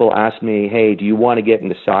 when people ask me, hey, do you want to get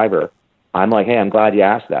into cyber? I'm like, hey, I'm glad you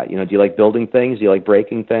asked that. Do you like building things? Do you like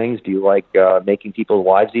breaking things? Do you like making people's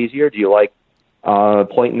lives easier? Do you like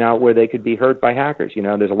pointing out where they could be hurt by hackers?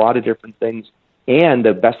 There's a lot of different things. And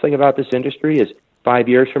the best thing about this industry is 5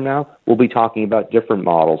 years from now, we'll be talking about different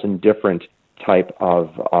models and different type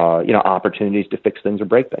of opportunities to fix things or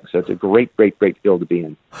break things. So it's a great, great, great field to be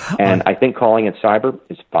in. And I think calling it cyber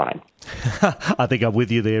is fine. I think I'm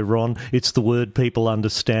with you there, Ron. It's the word people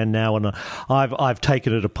understand now, and I've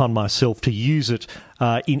taken it upon myself to use it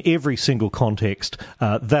in every single context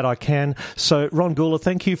that I can. So, Ron Gula,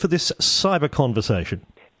 thank you for this cyber conversation.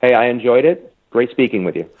 Hey, I enjoyed it. Great speaking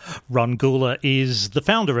with you. Ron Gula is the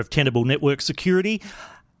founder of Tenable Network Security,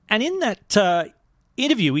 and in that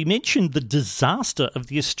interview, he mentioned the disaster of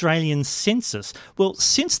the Australian census. Well,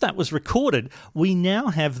 since that was recorded, we now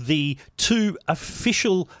have the two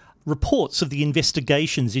official reports of the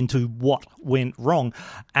investigations into what went wrong,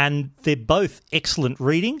 and they're both excellent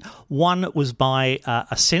reading. One was by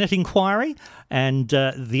a Senate inquiry, and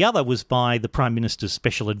the other was by the Prime Minister's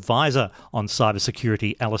Special Advisor on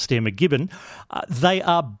Cybersecurity, Alastair McGibbon. They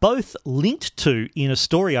are both linked to in a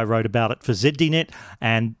story I wrote about it for ZDNet,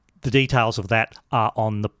 and the details of that are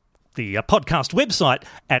on the podcast website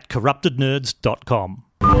at corruptednerds.com.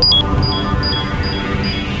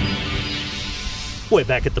 We're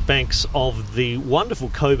back at the banks of the wonderful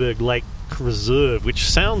Coburg Lake Reserve, which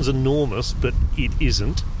sounds enormous, but it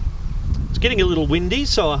isn't. It's getting a little windy,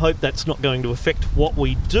 so I hope that's not going to affect what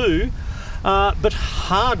we do. But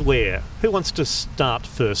hardware, who wants to start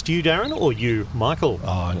first? You, Darren, or you, Michael? Oh,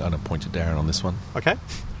 I'm going to point to Darren on this one. Okay.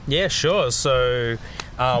 Yeah, sure. So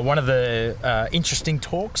one of the interesting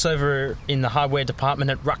talks over in the hardware department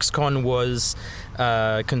at RuxCon was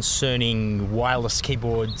concerning wireless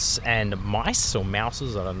keyboards and mice or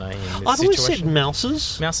mouses. I don't know. In this I've always said situation.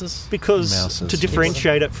 mouses. Mouses? Because Mouses, to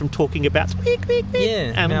differentiate it from talking about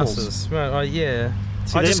animals. Mouses. Well, yeah.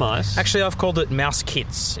 See, they're mice. Actually, I've called it mouse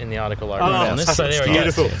kits in the article I wrote Oh, on this. So there we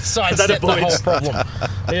beautiful. go. Sidestep the whole avoids- problem.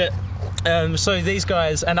 Yeah. So these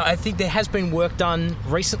guys, and I think there has been work done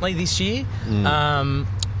recently this year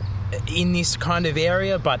in this kind of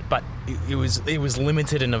area, but it was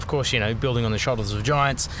limited, and of course, building on the shoulders of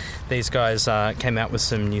giants, these guys came out with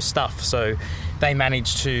some new stuff. So they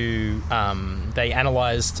managed to they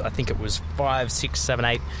analysed, I think it was 5, 6, 7,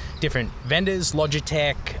 8 different vendors: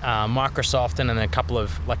 Logitech, Microsoft, and then a couple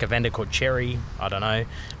of a vendor called Cherry. I don't know,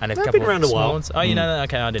 and a They've couple been around of a while. small ones. Oh, you know that?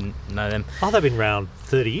 Okay, I didn't know them. Oh, they've been around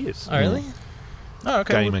 30 years. Oh, really? Oh,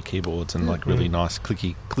 okay. Gamer keyboards and really nice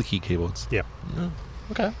clicky keyboards. Yeah.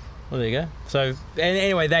 Okay. Well, there you go. So,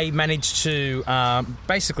 anyway, they managed to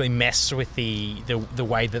basically mess with the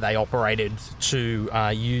way that they operated to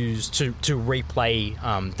use to replay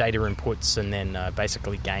data inputs and then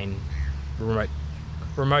basically gain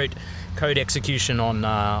remote code execution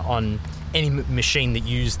on any machine that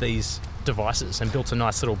used these devices, and built a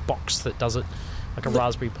nice little box that does it, like a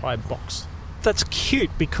Raspberry Pi box. That's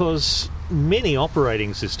cute because many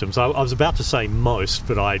operating systems, I was about to say most,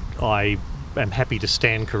 but I am happy to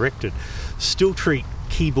stand corrected, still treat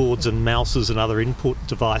keyboards and mouses and other input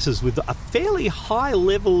devices with a fairly high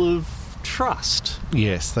level of trust.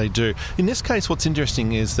 Yes, they do. In this case, what's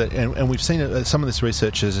interesting is that, and we've seen some of this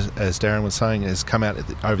research, as Darren was saying, has come out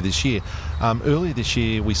over this year. Earlier this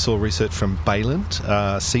year, we saw research from Balint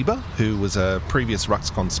Sieber, who was a previous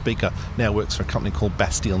RuxCon speaker, now works for a company called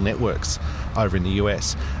Bastille Networks over in the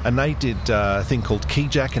US. And they did a thing called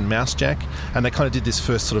KeyJack and MouseJack, and they kind of did this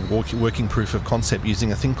first sort of working proof of concept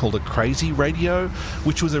using a thing called a Crazy Radio,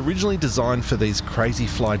 which was originally designed for these crazy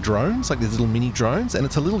fly drones, like these little mini drones, and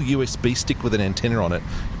it's a little USB stick with an antenna on it.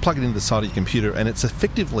 You plug it into the side of your computer, and it's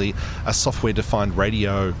effectively a software-defined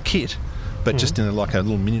radio kit, but just in a little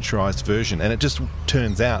miniaturized version. And it just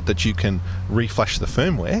turns out that you can reflash the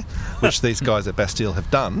firmware, which these guys at Bastille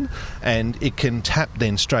have done, and it can tap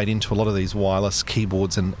then straight into a lot of these wireless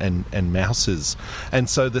keyboards and mouses. And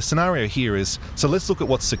so the scenario here is, so let's look at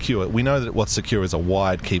what's secure. We know that what's secure is a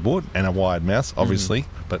wired keyboard and a wired mouse, obviously,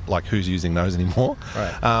 but who's using those anymore?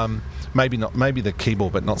 Right. Maybe the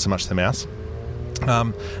keyboard, but not so much the mouse.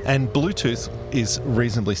 And Bluetooth is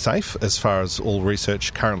reasonably safe as far as all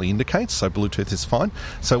research currently indicates, so Bluetooth is fine.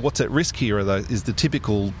 So what's at risk here is the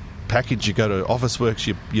typical package. You go to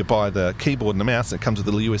Officeworks, you buy the keyboard and the mouse, and it comes with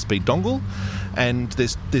a little USB dongle, and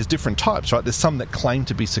there's different types, right? There's some that claim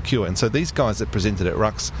to be secure, and so these guys that presented at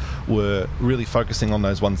Rux were really focusing on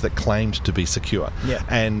those ones that claimed to be secure. Yeah.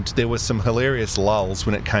 And there was some hilarious lulls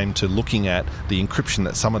when it came to looking at the encryption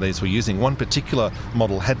that some of these were using. One particular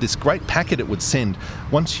model had this great packet it would send.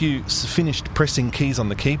 Once you finished pressing keys on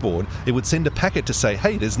the keyboard, it would send a packet to say,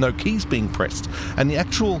 hey, there's no keys being pressed. And the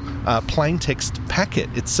actual plain text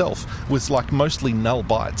packet itself was mostly null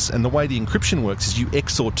bytes. And the way the encryption works is you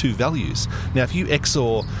XOR two values. Now, if you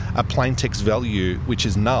XOR a plain text value, which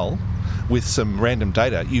is null, with some random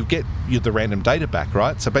data, you get the random data back,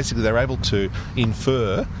 right? So basically they're able to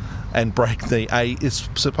infer and break the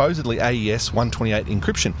supposedly AES 128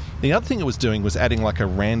 encryption. The other thing it was doing was adding a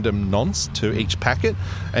random nonce to each packet.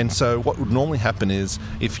 And so what would normally happen is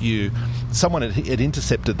if someone had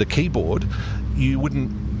intercepted the keyboard, you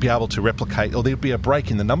wouldn't be able to replicate, or there'd be a break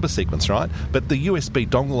in the number sequence, right? But the USB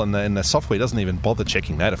dongle and the software doesn't even bother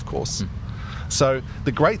checking that, of course. So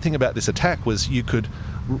the great thing about this attack was you could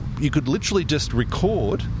literally just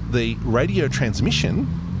record the radio transmission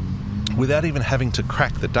without even having to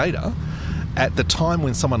crack the data at the time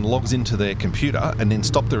when someone logs into their computer, and then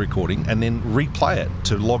stop the recording and then replay it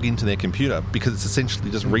to log into their computer, because it's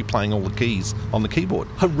essentially just replaying all the keys on the keyboard.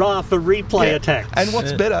 Hurrah for replay attacks. And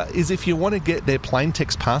what's better is if you want to get their plain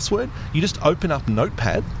text password, you just open up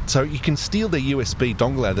Notepad, so you can steal their USB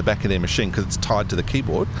dongle out of the back of their machine because it's tied to the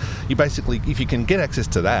keyboard. You basically, if you can get access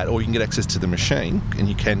to that, or you can get access to the machine, and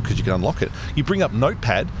you can because you can unlock it, you bring up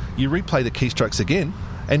Notepad, you replay the keystrokes again,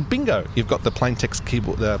 and bingo, you've got the plain text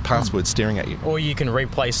keyboard, the password staring at you. Or you can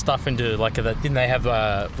replay stuff into didn't they have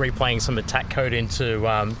replaying some attack code into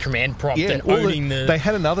command prompt and owning the... They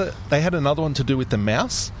had another one to do with the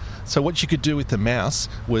mouse. So what you could do with the mouse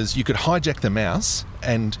was you could hijack the mouse,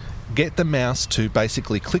 and get the mouse to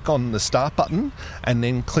basically click on the start button and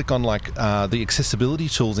then click on like the accessibility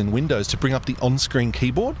tools in Windows to bring up the on-screen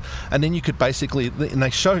keyboard, and then you could basically, and they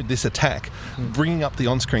showed this attack, bringing up the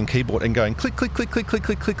on-screen keyboard and going click, click, click, click, click,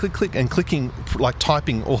 click, click, click, click, and clicking, like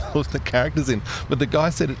typing all of the characters in. But the guy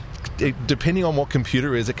said depending on what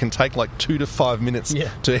computer it is, it can take like 2 to 5 minutes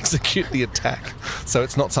to execute the attack. So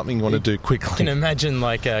it's not something you want to do quickly. You can imagine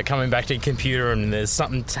like coming back to your computer and there's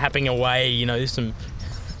something tapping away, you know, some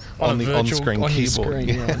on the on-screen keyboard.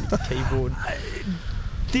 Keyboard.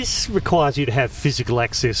 This requires you to have physical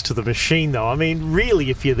access to the machine, though. I mean, really,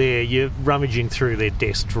 if you're there, you're rummaging through their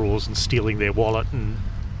desk drawers and stealing their wallet and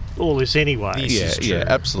all this anyway. Yeah,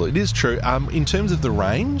 absolutely. It is true. In terms of the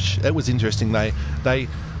range, it was interesting. They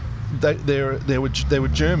were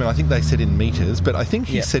German. I think they said in meters, but I think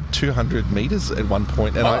he said 200 meters at one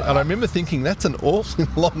point, and I remember thinking that's an awfully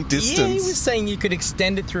long distance. Yeah, he was saying you could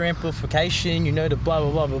extend it through amplification, you know, to blah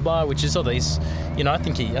blah blah blah blah, which is all these, you know. I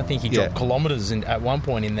think he dropped kilometers at one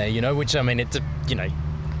point in there, you know. Which I mean, it's you know,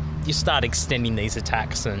 you start extending these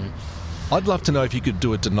attacks and. I'd love to know if you could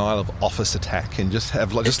do a denial of office attack and just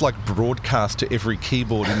have like broadcast to every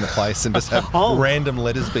keyboard in the place and just have random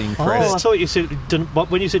letters being pressed. I thought you said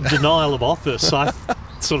when you said denial of office, I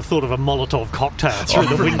sort of thought of a Molotov cocktail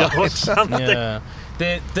through the window or something. Yeah.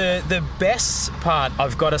 The best part,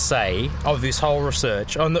 I've got to say, of this whole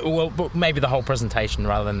research, maybe the whole presentation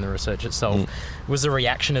rather than the research itself, was the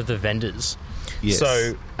reaction of the vendors. Yes.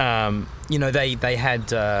 So, you know, they had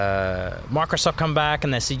Microsoft come back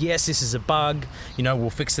and they said, yes, this is a bug. You know, we'll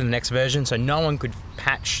fix it in the next version. So no one could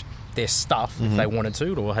patch their stuff if they wanted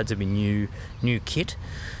to. It all had to be new kit.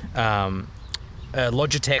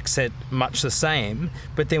 Logitech said much the same.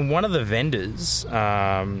 But then one of the vendors,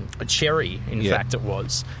 Cherry, in fact it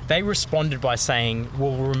was, they responded by saying,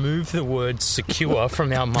 we'll remove the word secure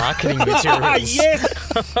from our marketing materials.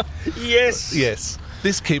 Yes.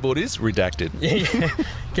 This keyboard is redacted. You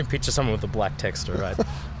can picture someone with a black text, right?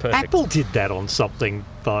 Perfect. Apple did that on something,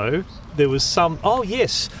 though. There was some... Oh,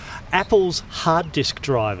 yes. Apple's hard disk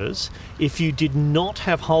drivers, if you did not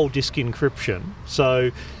have whole disk encryption, so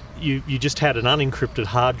you just had an unencrypted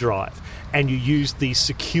hard drive, and you used the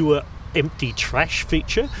secure empty trash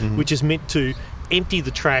feature, which is meant to empty the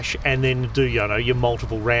trash and then do, you know, your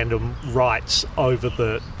multiple random writes over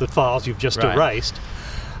the files you've just erased.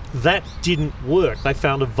 That didn't work. They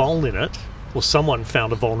found a vuln in it, or someone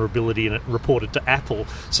found a vulnerability in it and reported to Apple.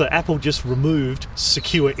 So Apple just removed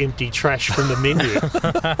secure empty trash from the menu.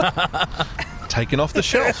 Taken off the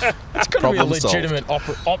shelf. It's got to be a legitimate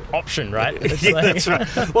option, right? That's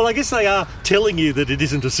right. Well, I guess they are telling you that it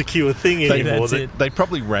isn't a secure thing anymore. They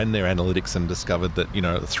probably ran their analytics and discovered that, you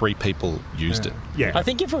know, 3 people used it. Yeah. I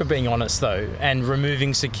think if we're being honest, though, and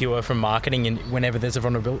removing secure from marketing and whenever there's a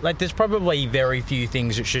vulnerability, like there's probably very few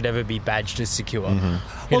things that should ever be badged as secure.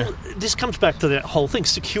 Well, this comes back to that whole thing.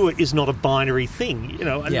 Secure is not a binary thing, you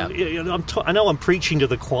know. And I know I'm preaching to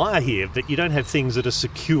the choir here, but you don't have things that are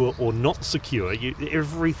secure or not secure.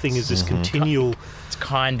 Everything is this continual... It's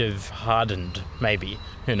kind of hardened, maybe,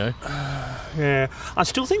 you know? Yeah. I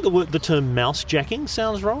still think the term mouse jacking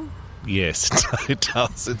sounds wrong. Yes, it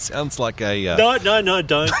does. It sounds like a... No,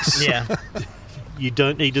 don't. Yeah. You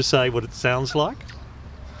don't need to say what it sounds like.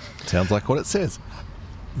 Sounds like what it says.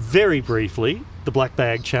 Very briefly, the Black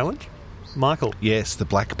Bag Challenge. Michael. Yes, the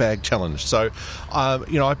Black Bag Challenge. So,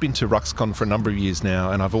 you know, I've been to RuxCon for a number of years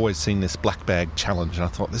now, and I've always seen this Black Bag Challenge, and I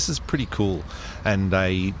thought, this is pretty cool. And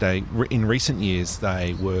they in recent years,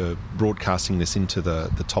 they were broadcasting this into the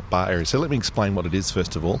top bar area. So let me explain what it is,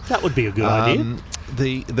 first of all. That would be a good idea.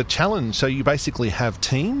 The challenge, so you basically have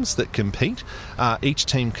teams that compete. Each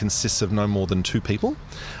team consists of no more than 2 people.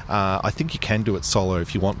 I think you can do it solo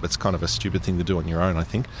if you want, but it's kind of a stupid thing to do on your own, I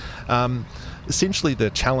think. Essentially,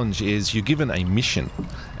 the challenge is you're given a mission,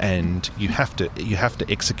 and you have to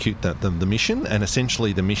execute the mission. And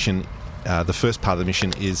essentially, the mission, the first part of the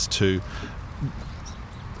mission is to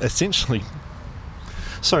essentially.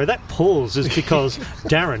 Sorry, that pause is because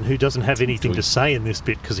Darren, who doesn't have anything to say in this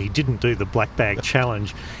bit because he didn't do the Black Bag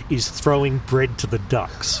Challenge, is throwing bread to the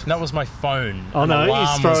ducks. That was my phone. Oh no, the alarm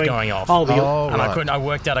he's throwing. Was going off. And I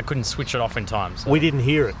worked out I couldn't switch it off in time. So. We didn't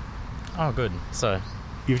hear it. Oh, good. So.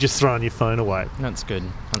 You've just thrown your phone away. That's good.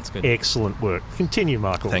 Excellent work. Continue,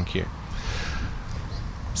 Michael. Thank you.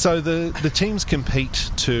 So the teams compete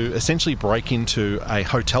to essentially break into a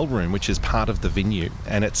hotel room, which is part of the venue,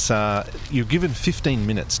 and it's you're given 15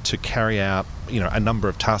 minutes to carry out a number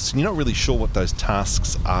of tasks, and you're not really sure what those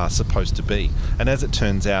tasks are supposed to be. And as it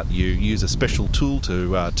turns out, you use a special tool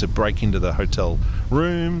to break into the hotel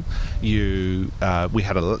room.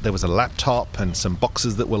 There was a laptop and some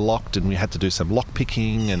boxes that were locked, and we had to do some lock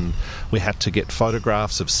picking, and we had to get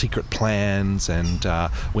photographs of secret plans, and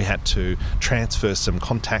we had to transfer some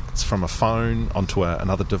contacts from a phone onto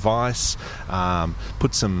another device,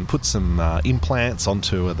 put some implants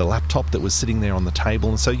onto the laptop that was sitting there on the table.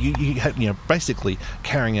 And so you had, basically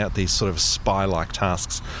carrying out these sort of spy-like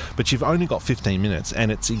tasks, but you've only got 15 minutes,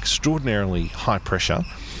 and it's extraordinarily high pressure.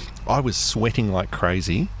 I was sweating like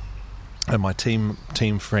crazy, and my team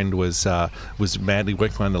friend was madly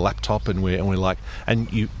working on the laptop, and we're like, and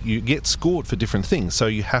you get scored for different things. So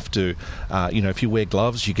you have to, if you wear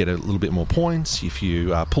gloves, you get a little bit more points. If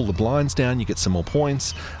you pull the blinds down, you get some more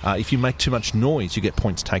points. If you make too much noise, you get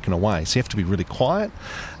points taken away. So you have to be really quiet.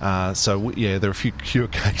 There are a few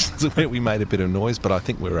occasions where we made a bit of noise, but I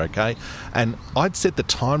think we were okay. And I'd set the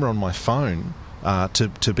timer on my phone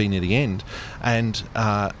to be near the end, and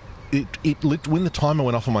when the timer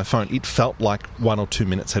went off on my phone, it felt like 1 or 2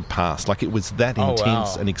 minutes had passed. Like, it was that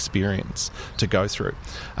intense an experience to go through.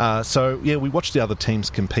 We watched the other teams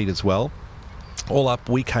compete as well. All up,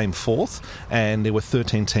 we came fourth, and there were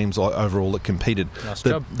 13 teams overall that competed. Nice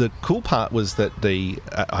job. The cool part was that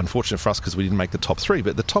unfortunate for us because we didn't make the top three,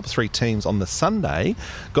 but the top three teams on the Sunday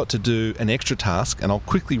got to do an extra task, and I'll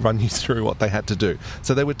quickly run you through what they had to do.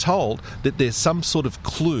 So they were told that there's some sort of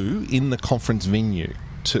clue in the conference venue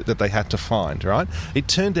that they had to find, right? It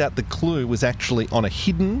turned out the clue was actually on a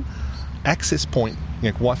hidden access point,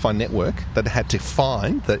 Wi-Fi network, that had to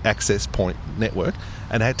find the access point network,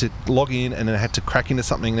 and had to log in, and then had to crack into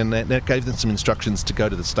something, and that gave them some instructions to go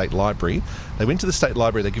to the state library. They went to the state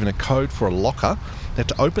library, they're given a code for a locker. They had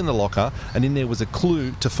to open the locker, and in there was a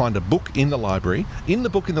clue to find a book in the library. In the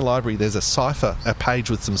book in the library, there's a page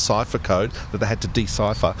with some cipher code that they had to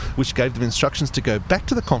decipher, which gave them instructions to go back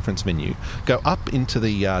to the conference venue, go up into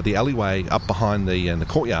the alleyway up behind the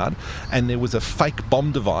courtyard, and there was a fake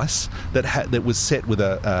bomb device that was set with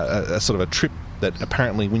a sort of a trip that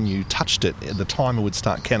apparently when you touched it, the timer would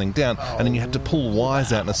start counting down, and then you had to pull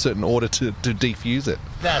wires out in a certain order to defuse it.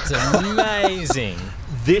 That's amazing.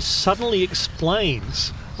 This suddenly explains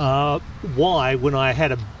why, when I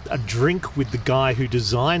had a drink with the guy who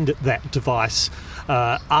designed that device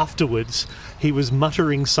afterwards, he was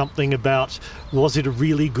muttering something about, was it a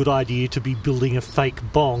really good idea to be building a fake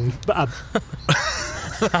bong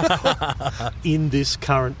in this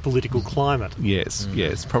current political climate? Yes,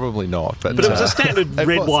 probably not. But it was a standard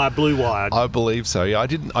red wire, blue wire. I believe so. Yeah,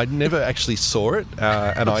 I never actually saw it,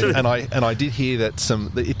 and I did hear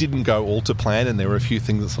that it didn't go all to plan, and there were a few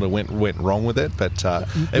things that sort of went wrong with it. But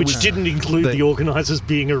which didn't include the organisers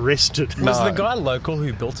being arrested. Was the guy local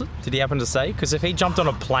who built it? Did he happen to say? Because if he jumped on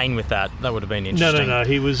a plane with that would have been interesting. No.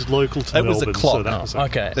 He was local to Melbourne. It was a clock. So that was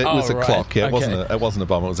okay. It was a clock. Yeah, okay. It wasn't a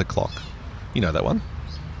bomb. It was a clock. You know that one.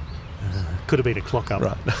 Could have been a clock up.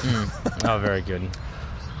 Right. Oh, very good.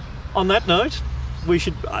 On that note,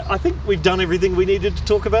 I think we've done everything we needed to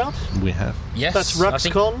talk about. We have. Yes. That's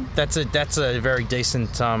RuxCon. That's a very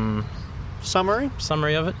decent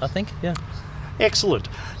summary of it, I think. Yeah. Excellent.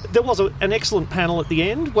 There was an excellent panel at the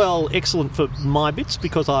end. Well, excellent for my bits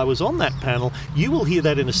because I was on that panel. You will hear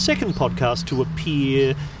that in a second podcast to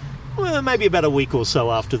appear maybe about a week or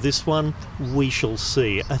so after this one. We shall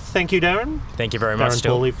see. Thank you, Darren. Thank you very much,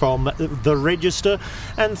 Darren Pauly from The Register.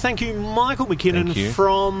 And thank you, Michael McKinnon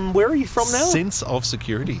from... Where are you from now? Sense of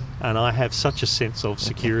Security. And I have such a sense of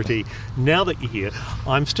security now that you're here.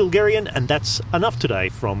 I'm Stilgarian, and that's enough today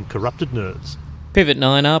from Corrupted Nerds. Pivot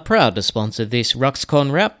 9 are proud to sponsor this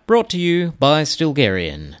RuxCon wrap, brought to you by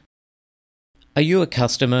Stilgarian. Are you a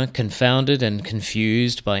customer confounded and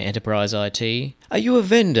confused by enterprise IT? Are you a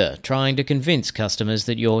vendor trying to convince customers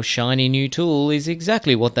that your shiny new tool is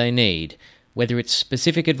exactly what they need? Whether it's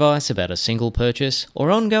specific advice about a single purchase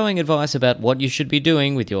or ongoing advice about what you should be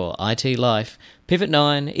doing with your IT life, Pivot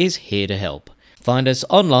 9 is here to help. Find us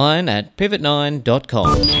online at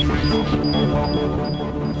pivot9.com.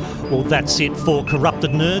 Well, that's it for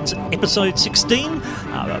Corrupted Nerds, episode 16.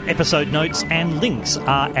 Episode notes and links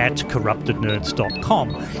are at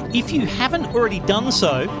corruptednerds.com. If you haven't already done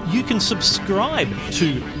so, you can subscribe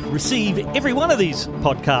to receive every one of these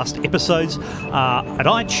podcast episodes at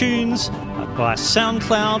iTunes, via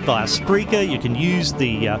SoundCloud, via Spreaker. You can use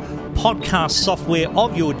the podcast software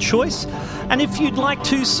of your choice. And if you'd like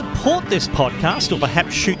to support this podcast or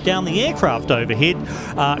perhaps shoot down the aircraft overhead,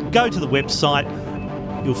 go to the website.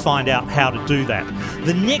 You'll find out how to do that.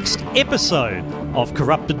 The next episode of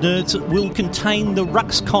Corrupted Nerds will contain the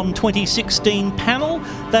RuxCon 2016 panel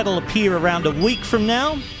That'll appear around a week from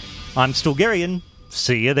now. I'm Stilgherrian.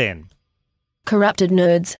 See you then. Corrupted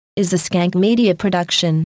Nerds is a Skank Media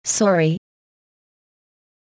production. Sorry.